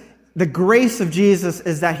 Jesus, the grace of Jesus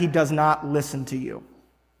is that he does not listen to you.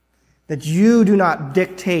 That you do not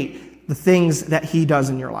dictate the things that he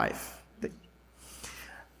does in your life.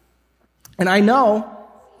 And I know,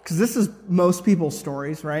 because this is most people's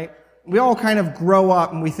stories, right? We all kind of grow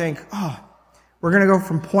up and we think, oh, we're going to go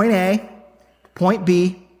from point A to point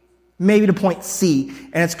B, maybe to point C,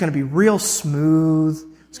 and it's going to be real smooth.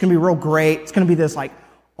 It's going to be real great. It's going to be this like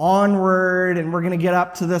onward, and we're going to get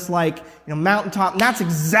up to this like, mountaintop, and that's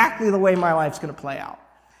exactly the way my life's going to play out.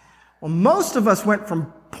 Well, most of us went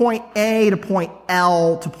from point A to point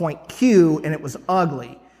L to point Q, and it was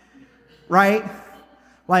ugly, right?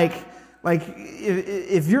 Like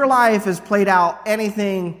if your life has played out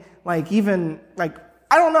anything like even like,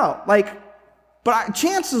 I don't know, but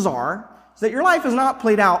chances are that your life has not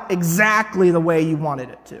played out exactly the way you wanted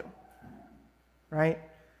it to, right?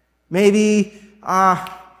 Maybe,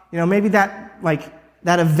 maybe that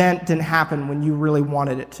event didn't happen when you really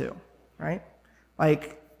wanted it to, right?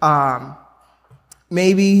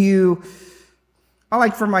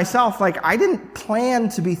 For myself, I didn't plan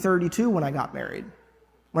to be 32 when I got married.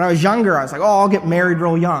 When I was younger, I was like, I'll get married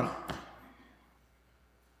real young.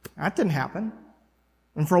 That didn't happen.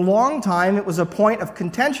 And for a long time, it was a point of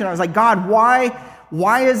contention. I was like, God,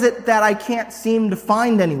 why is it that I can't seem to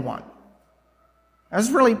find anyone? I was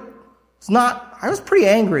pretty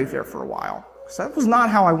angry there for a while, because that was not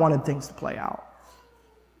how I wanted things to play out.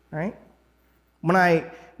 Right? When I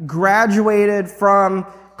graduated from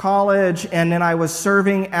college and then I was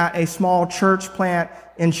serving at a small church plant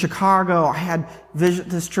in Chicago, I had vision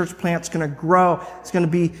this church plant's going to grow. It's going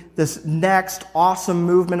to be this next awesome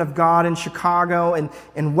movement of God in Chicago, and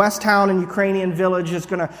in Westtown and Ukrainian Village is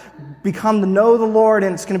going to become to know the Lord,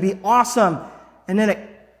 and it's going to be awesome. And then it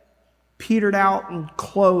petered out and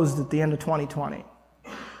closed at the end of 2020.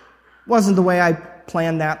 Wasn't the way I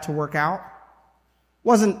planned that to work out.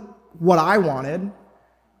 Wasn't what I wanted.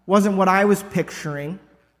 Wasn't what I was picturing.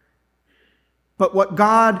 But what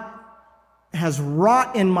God has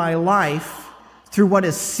wrought in my life through what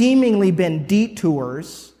has seemingly been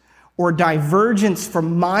detours or divergence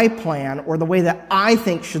from my plan or the way that I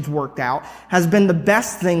think should work out has been the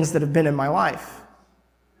best things that have been in my life.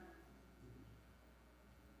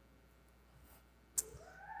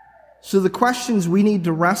 So the questions we need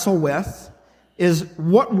to wrestle with is,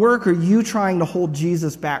 what work are you trying to hold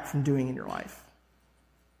Jesus back from doing in your life?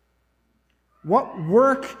 What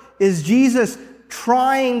work is Jesus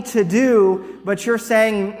trying to do, but you're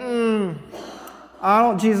saying,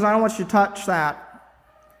 Jesus, I don't want you to touch that.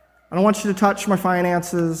 I don't want you to touch my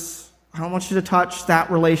finances. I don't want you to touch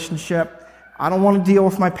that relationship. I don't want to deal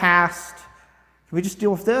with my past. Can we just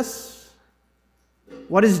deal with this?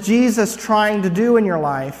 What is Jesus trying to do in your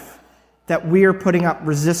life that we are putting up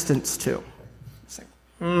resistance to? It's like,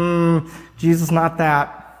 Jesus, not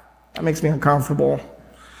that. That makes me uncomfortable.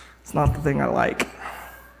 It's not the thing I like.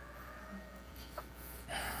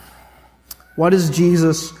 What is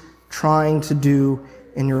Jesus trying to do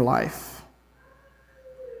in your life?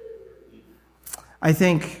 I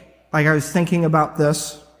think, I was thinking about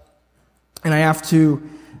this, and I have to,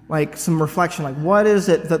 some reflection, what is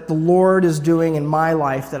it that the Lord is doing in my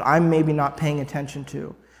life that I'm maybe not paying attention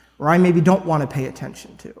to, or I maybe don't want to pay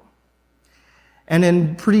attention to? And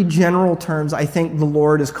in pretty general terms, I think the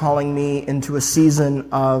Lord is calling me into a season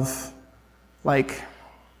of,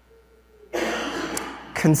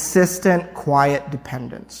 consistent, quiet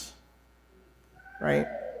dependence, right?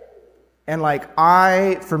 And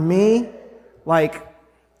for me,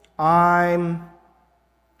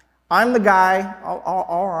 I'm the guy,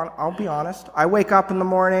 I'll be honest. I wake up in the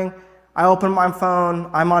morning, I open my phone,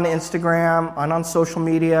 I'm on Instagram, I'm on social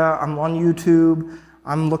media, I'm on YouTube,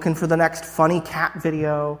 I'm looking for the next funny cat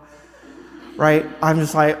video, right? I'm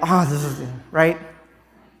just this is, right?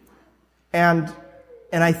 And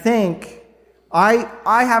I think I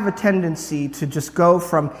have a tendency to just go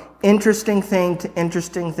from interesting thing to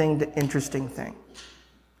interesting thing to interesting thing.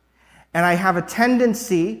 And I have a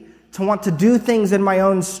tendency to want to do things in my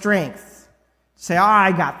own strength. Say,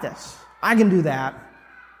 I got this. I can do that.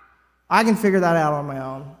 I can figure that out on my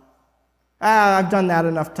own. I've done that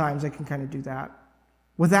enough times, I can kind of do that.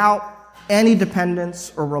 Without any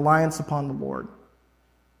dependence or reliance upon the Lord.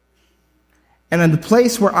 And in the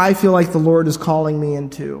place where I feel like the Lord is calling me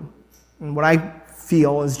into, and what I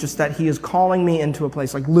feel is just that He is calling me into a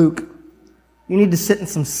place like, Luke, you need to sit in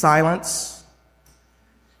some silence.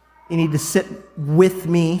 You need to sit with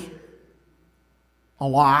me a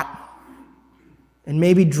lot. And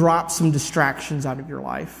maybe drop some distractions out of your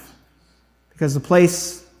life. Because the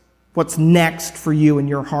place, what's next for you in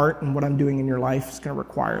your heart and what I'm doing in your life is going to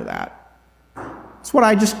require that. It's what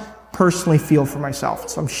I just personally feel for myself.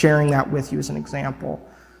 So I'm sharing that with you as an example.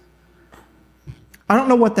 I don't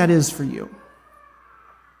know what that is for you.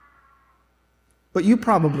 But you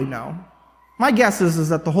probably know. My guess is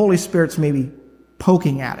that the Holy Spirit's maybe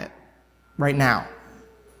poking at it right now.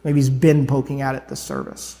 Maybe He's been poking at it this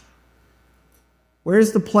service.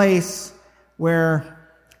 Where's the place where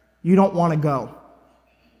you don't want to go?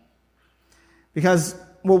 Because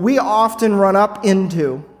what we often run up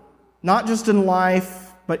into, not just in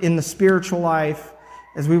life, but in the spiritual life,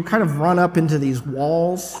 is we kind of run up into these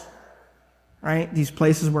walls, right? These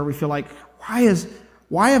places where we feel like,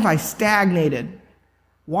 why have I stagnated?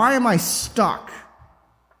 Why am I stuck?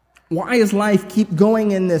 Why does life keep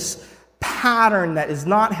going in this pattern that is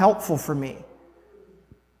not helpful for me?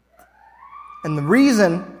 And the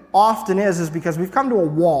reason often is because we've come to a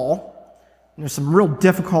wall, and there's some real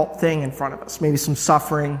difficult thing in front of us. Maybe some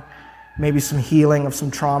suffering, maybe some healing of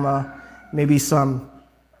some trauma, maybe some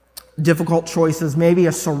difficult choices, maybe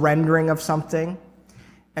a surrendering of something.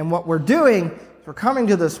 And what we're doing is we're coming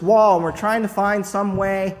to this wall, and we're trying to find some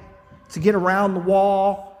way to get around the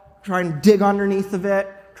wall, trying to dig underneath of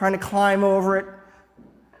it, trying to climb over it.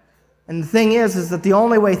 And the thing is that the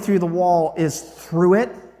only way through the wall is through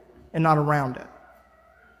it and not around it.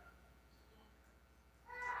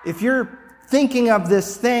 If you're thinking of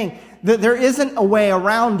this thing, that there isn't a way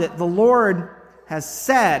around it. The Lord has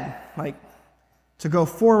said, to go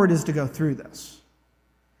forward is to go through this.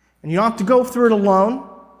 And you don't have to go through it alone.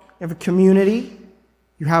 You have a community.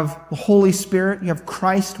 You have the Holy Spirit. You have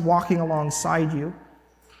Christ walking alongside you.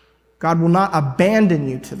 God will not abandon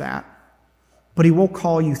you to that, but He will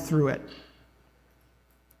call you through it.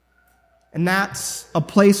 And that's a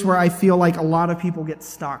place where I feel like a lot of people get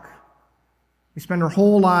stuck. We spend our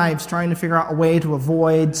whole lives trying to figure out a way to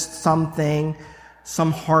avoid something,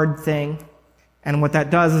 some hard thing. And what that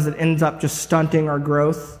does is it ends up just stunting our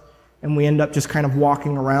growth, and we end up just kind of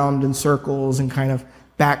walking around in circles and kind of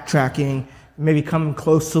backtracking, maybe coming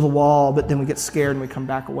close to the wall, but then we get scared and we come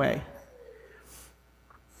back away.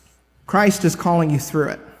 Christ is calling you through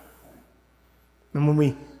it. And when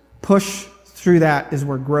we push through that is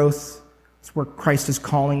where growth, it's where Christ is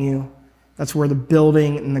calling you. That's where the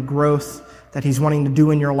building and the growth that He's wanting to do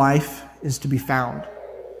in your life is to be found.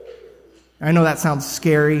 I know that sounds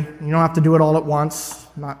scary. You don't have to do it all at once,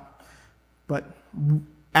 but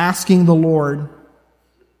asking the Lord,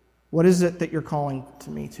 what is it that you're calling to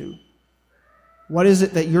me to? What is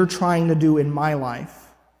it that you're trying to do in my life?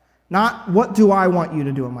 Not what do I want you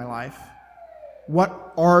to do in my life?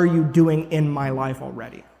 What are you doing in my life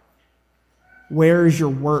already? Where is your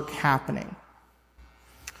work happening?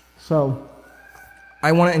 So,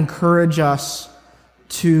 I want to encourage us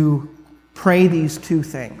to pray these two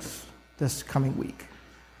things this coming week.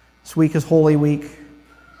 This week is Holy Week,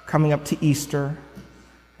 coming up to Easter.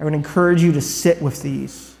 I would encourage you to sit with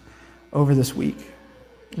these over this week.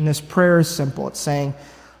 And this prayer is simple. It's saying,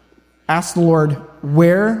 ask the Lord,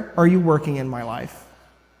 where are you working in my life?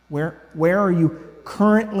 Where are you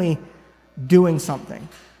currently doing something?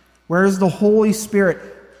 Where is the Holy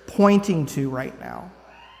Spirit pointing to right now?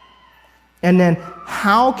 And then,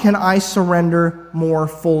 how can I surrender more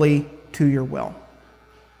fully to your will?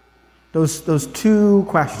 Those two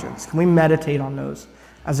questions. Can we meditate on those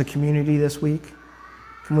as a community this week?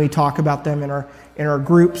 Can we talk about them in our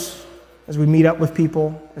groups, as we meet up with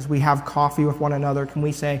people, as we have coffee with one another? Can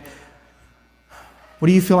we say, what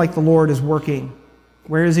do you feel like the Lord is working?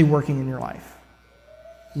 Where is he working in your life?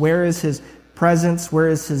 Where is his presence? Where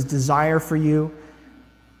is his desire for you?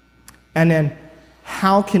 And then,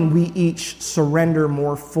 how can we each surrender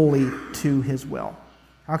more fully to his will?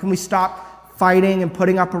 How can we stop fighting and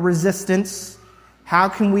putting up a resistance? How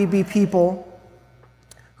can we be people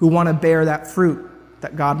who want to bear that fruit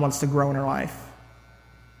that God wants to grow in our life?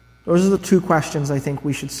 Those are the two questions I think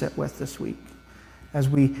we should sit with this week as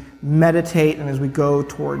we meditate and as we go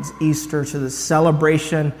towards Easter, to the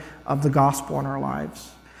celebration of the gospel in our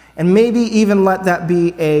lives. And maybe even let that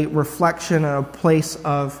be a reflection and a place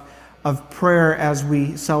of prayer as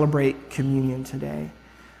we celebrate communion today.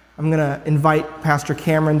 I'm going to invite Pastor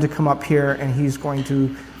Cameron to come up here, and he's going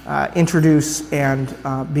to introduce and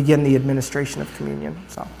begin the administration of communion.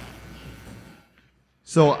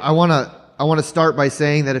 So I want to start by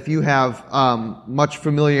saying that if you have much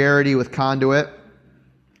familiarity with Conduit,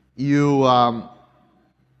 you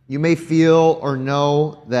may feel or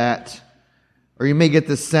know that, or you may get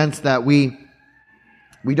the sense that we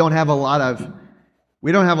don't have a lot of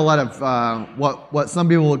what some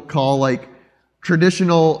people would call like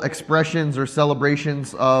traditional expressions or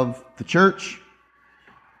celebrations of the church.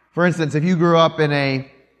 For instance, if you grew up in a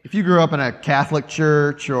Catholic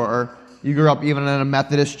church, or you grew up even in a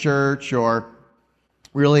Methodist church, or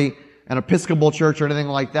really an Episcopal church or anything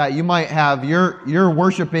like that, you might have your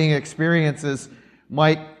worshiping experiences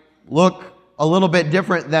might look a little bit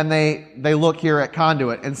different than they look here at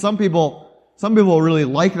Conduit. And some people really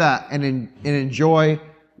like that and enjoy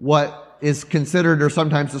what is considered or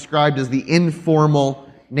sometimes described as the informal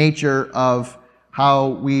nature of how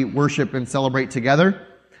we worship and celebrate together.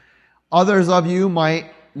 Others of you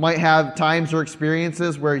might have times or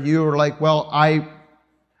experiences where you are like, well,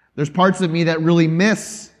 there's parts of me that really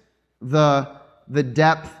miss the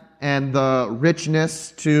depth and the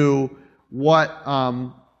richness to what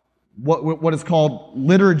is called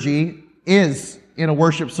liturgy is in a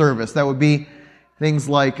worship service. That would be things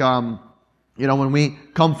like, when we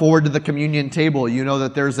come forward to the communion table, you know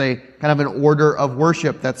that there's a kind of an order of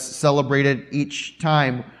worship that's celebrated each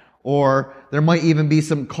time. Or there might even be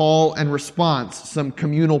some call and response, some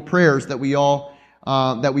communal prayers that we all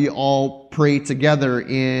pray together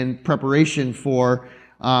in preparation for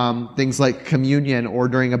things like communion, or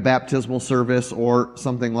during a baptismal service or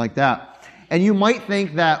something like that. And you might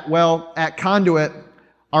think that, well, at Conduit,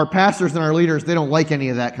 our pastors and our leaders, they don't like any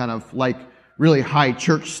of that kind of like really high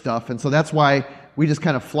church stuff. And so that's why we just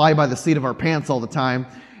kind of fly by the seat of our pants all the time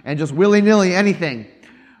and just willy-nilly anything.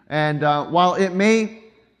 And while it may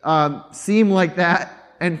seem like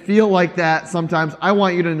that and feel like that sometimes, I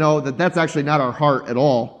want you to know that that's actually not our heart at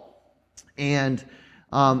all. And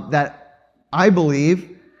that I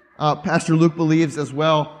believe, Pastor Luke believes as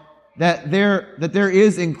well, that there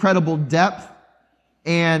is incredible depth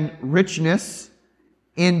and richness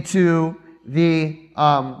into the,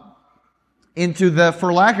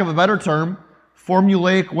 for lack of a better term,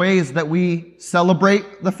 formulaic ways that we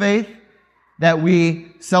celebrate the faith, that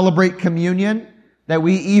we celebrate communion, that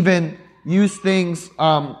we even use things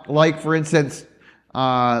like, for instance,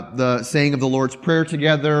 the saying of the Lord's Prayer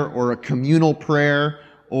together, or a communal prayer,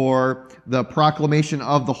 or the proclamation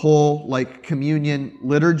of the whole, like, communion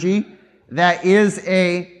liturgy. That is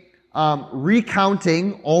a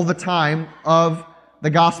recounting all the time of the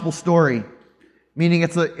gospel story. Meaning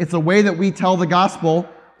it's a way that we tell the gospel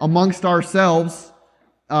amongst ourselves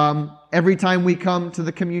every time we come to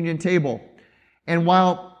the communion table. And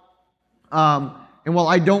while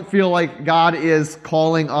I don't feel like God is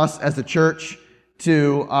calling us as a church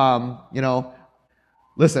to,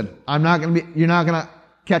 listen, you're not gonna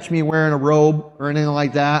catch me wearing a robe or anything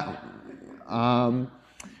like that.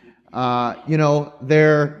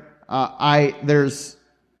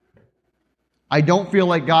 I don't feel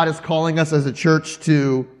like God is calling us as a church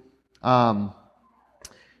to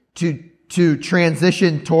to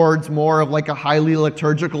transition towards more of like a highly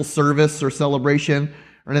liturgical service or celebration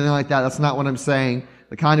or anything like that. That's not what I'm saying.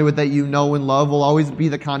 The conduit that you know and love will always be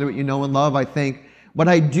the conduit you know and love, I think. But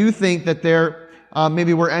I do think that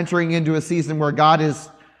maybe we're entering into a season where God is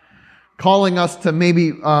calling us to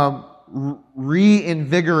maybe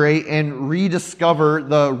reinvigorate and rediscover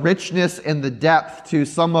the richness and the depth to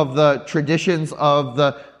some of the traditions of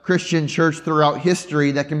the Christian church throughout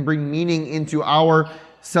history that can bring meaning into our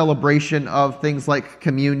celebration of things like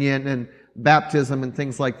communion and baptism and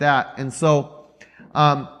things like that. And so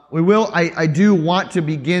I do want to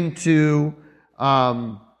begin to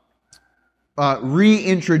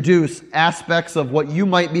reintroduce aspects of what you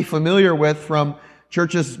might be familiar with from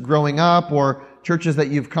churches growing up or churches that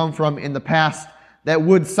you've come from in the past that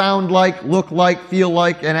would sound like, look like, feel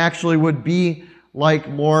like, and actually would be like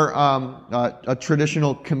more a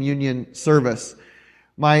traditional communion service.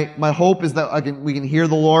 My hope is that we can hear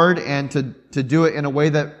the Lord and to do it in a way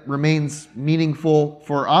that remains meaningful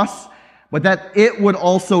for us, but that it would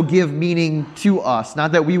also give meaning to us.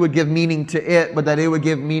 Not that we would give meaning to it, but that it would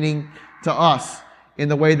give meaning to us in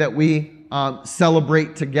the way that we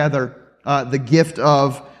celebrate together the gift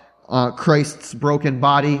of Christ's broken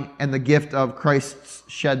body and the gift of Christ's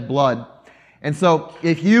shed blood. And so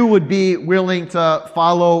if you would be willing to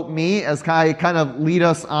follow me as I kind of lead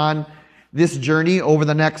us on this journey over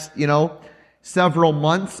the next, several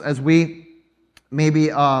months as we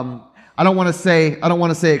maybe, I don't want to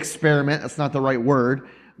say experiment, that's not the right word,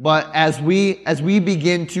 but as we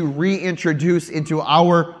begin to reintroduce into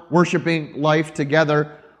our worshiping life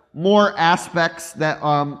together more aspects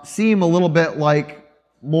that seem a little bit like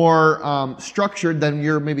more structured than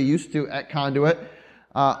you're maybe used to at Conduit,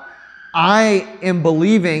 I am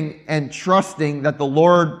believing and trusting that the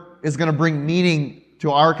Lord is going to bring meaning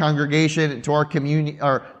to our congregation and to our community,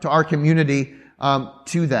 or to our community,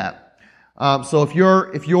 to that. So if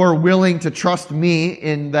you're willing to trust me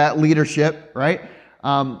in that leadership, right?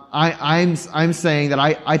 I'm saying that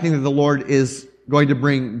I think that the Lord is going to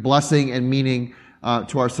bring blessing and meaning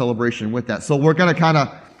to our celebration with that. So we're going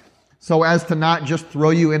to so as to not just throw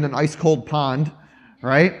you in an ice cold pond,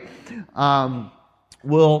 right?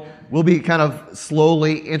 We'll be kind of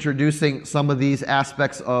slowly introducing some of these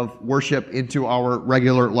aspects of worship into our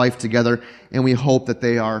regular life together, and we hope that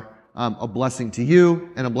they are a blessing to you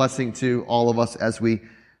and a blessing to all of us as we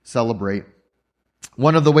celebrate.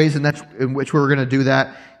 One of the ways in which we're going to do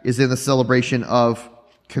that is in the celebration of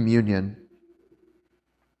communion.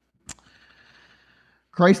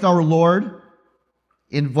 Christ our Lord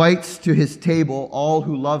invites to his table all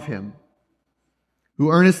who love him,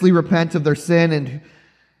 who earnestly repent of their sin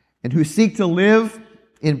and who seek to live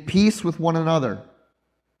in peace with one another.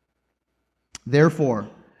 Therefore,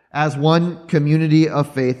 as one community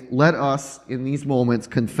of faith, let us in these moments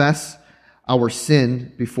confess our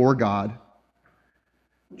sin before God.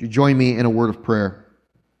 Would you join me in a word of prayer?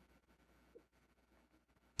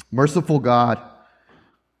 Merciful God,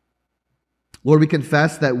 Lord, we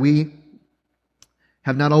confess that we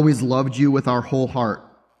have not always loved you with our whole heart.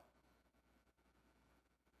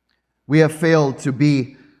 We have failed to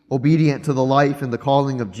be obedient to the life and the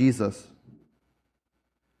calling of Jesus.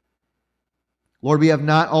 Lord, we have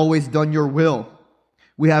not always done your will.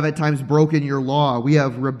 We have at times broken your law. We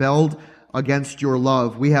have rebelled against your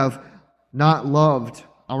love. We have not loved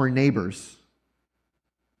our neighbors.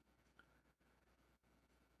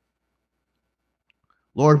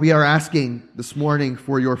 Lord, we are asking this morning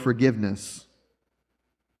for your forgiveness,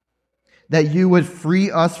 that you would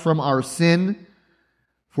free us from our sin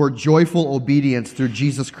for joyful obedience through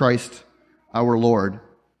Jesus Christ our Lord.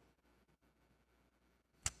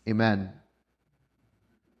 Amen.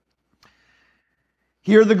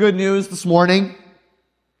 Hear the good news this morning.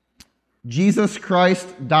 Jesus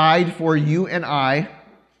Christ died for you and I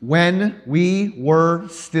when we were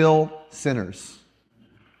still sinners.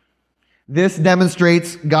 This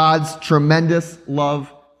demonstrates God's tremendous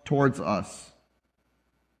love towards us.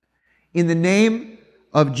 In the name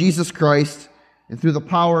of Jesus Christ and through the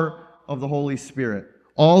power of the Holy Spirit,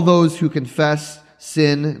 all those who confess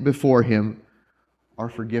sin before him are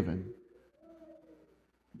forgiven.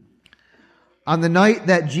 On the night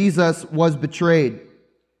that Jesus was betrayed,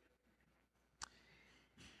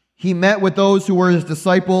 he met with those who were his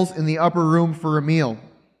disciples in the upper room for a meal.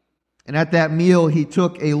 And at that meal, he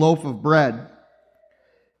took a loaf of bread.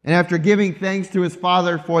 And after giving thanks to his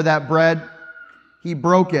Father for that bread, he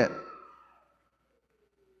broke it.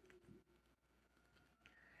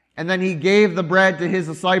 And then he gave the bread to his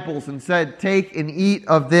disciples and said, "Take and eat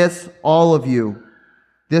of this, all of you.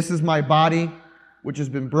 This is my body, which has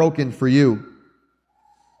been broken for you."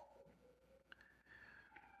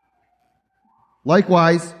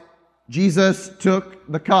 Likewise, Jesus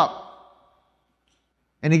took the cup,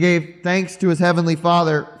 and he gave thanks to his heavenly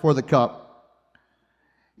Father for the cup.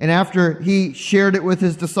 And after he shared it with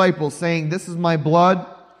his disciples, saying, "This is my blood,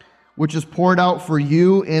 which is poured out for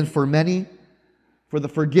you and for many, for the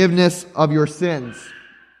forgiveness of your sins.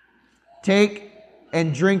 Take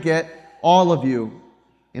and drink it, all of you,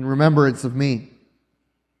 in remembrance of me."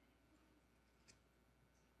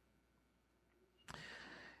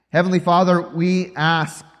 Heavenly Father, we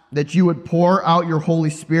ask that you would pour out your Holy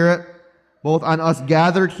Spirit both on us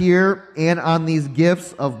gathered here and on these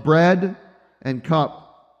gifts of bread and cup.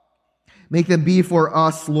 Make them be for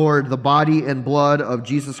us, Lord, the body and blood of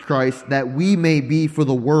Jesus Christ, that we may be for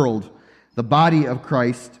the world the body of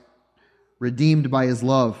Christ, redeemed by his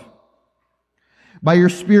love. By your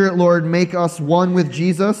Spirit, Lord, make us one with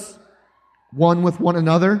Jesus, one with one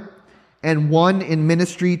another, and one in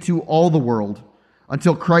ministry to all the world,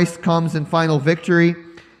 until Christ comes in final victory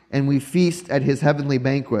and we feast at his heavenly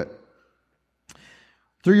banquet.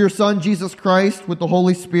 Through your Son, Jesus Christ, with the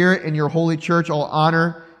Holy Spirit and your holy church, all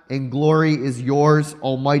honor and glory is yours,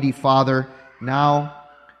 Almighty Father, now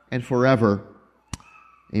and forever.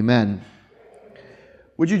 Amen.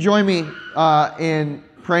 Would you join me in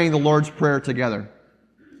praying the Lord's Prayer together?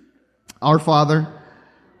 Our Father,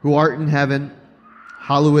 who art in heaven,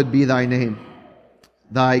 hallowed be thy name.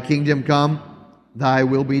 Thy kingdom come, thy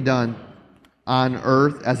will be done, on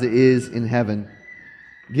earth as it is in heaven.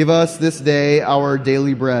 Give us this day our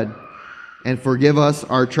daily bread, and forgive us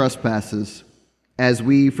our trespasses, as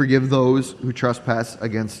we forgive those who trespass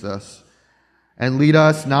against us. And lead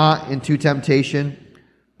us not into temptation,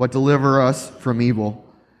 but deliver us from evil.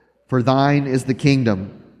 For thine is the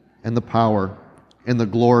kingdom, and the power, and the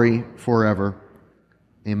glory forever.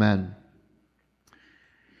 Amen.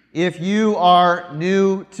 If you are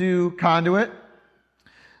new to Conduit,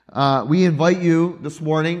 we invite you this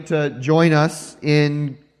morning to join us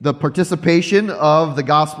in the participation of the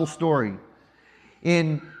gospel story,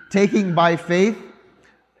 in taking by faith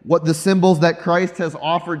what the symbols that Christ has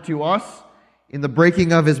offered to us in the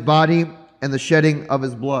breaking of his body and the shedding of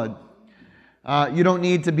his blood. You don't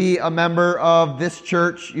need to be a member of this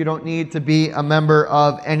church. You don't need to be a member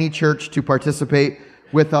of any church to participate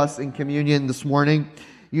with us in communion this morning.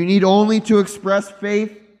 You need only to express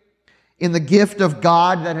faith in the gift of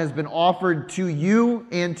God that has been offered to you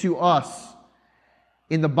and to us,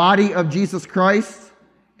 in the body of Jesus Christ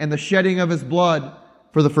and the shedding of his blood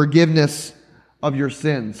for the forgiveness of your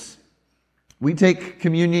sins. We take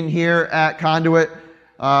communion here at Conduit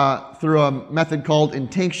through a method called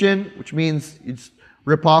intinction, which means you just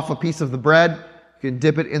rip off a piece of the bread, you can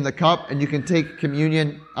dip it in the cup, and you can take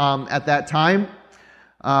communion at that time.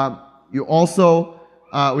 We also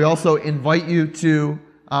invite you to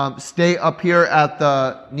stay up here at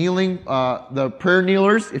the the prayer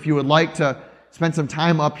kneelers, if you would like to spend some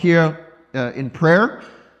time up here in prayer,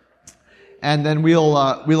 and then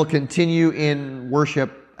we'll continue in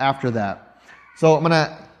worship after that. So I'm going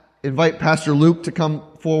to invite Pastor Luke to come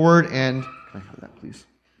forward, and can I have that, please?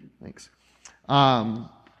 Thanks.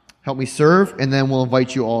 Help me serve, and then we'll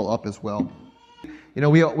invite you all up as well. You know,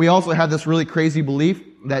 we also have this really crazy belief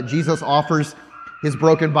that Jesus offers his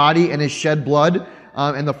broken body and his shed blood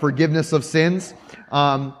and the forgiveness of sins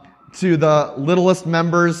to the littlest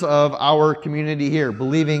members of our community here,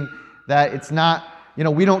 believing that it's not,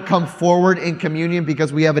 we don't come forward in communion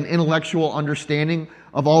because we have an intellectual understanding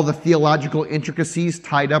of all the theological intricacies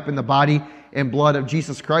tied up in the body and blood of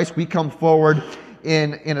Jesus Christ. We come forward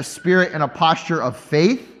in a spirit and a posture of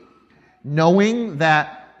faith, knowing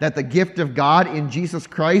that the gift of God in Jesus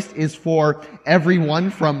Christ is for everyone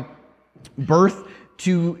from birth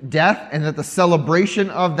to death, and that the celebration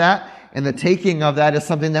of that and the taking of that is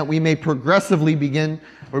something that we may progressively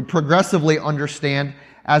understand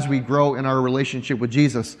as we grow in our relationship with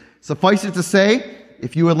Jesus. Suffice it to say,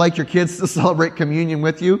 if you would like your kids to celebrate communion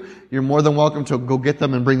with you, you're more than welcome to go get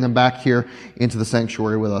them and bring them back here into the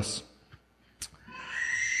sanctuary with us.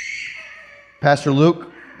 Pastor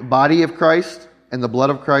Luke, the body of Christ and the blood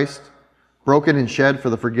of Christ, broken and shed for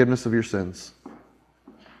the forgiveness of your sins.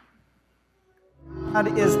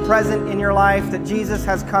 God is present in your life, that Jesus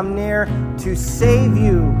has come near to save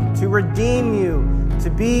you, to redeem you, to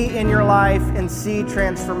be in your life and see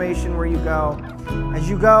transformation where you go. As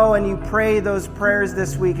you go and you pray those prayers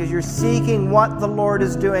this week, as you're seeking what the Lord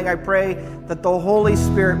is doing, I pray that the Holy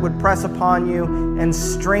Spirit would press upon you and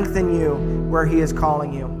strengthen you where he is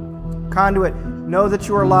calling you. Conduit, know that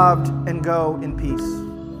you are loved, and go in peace.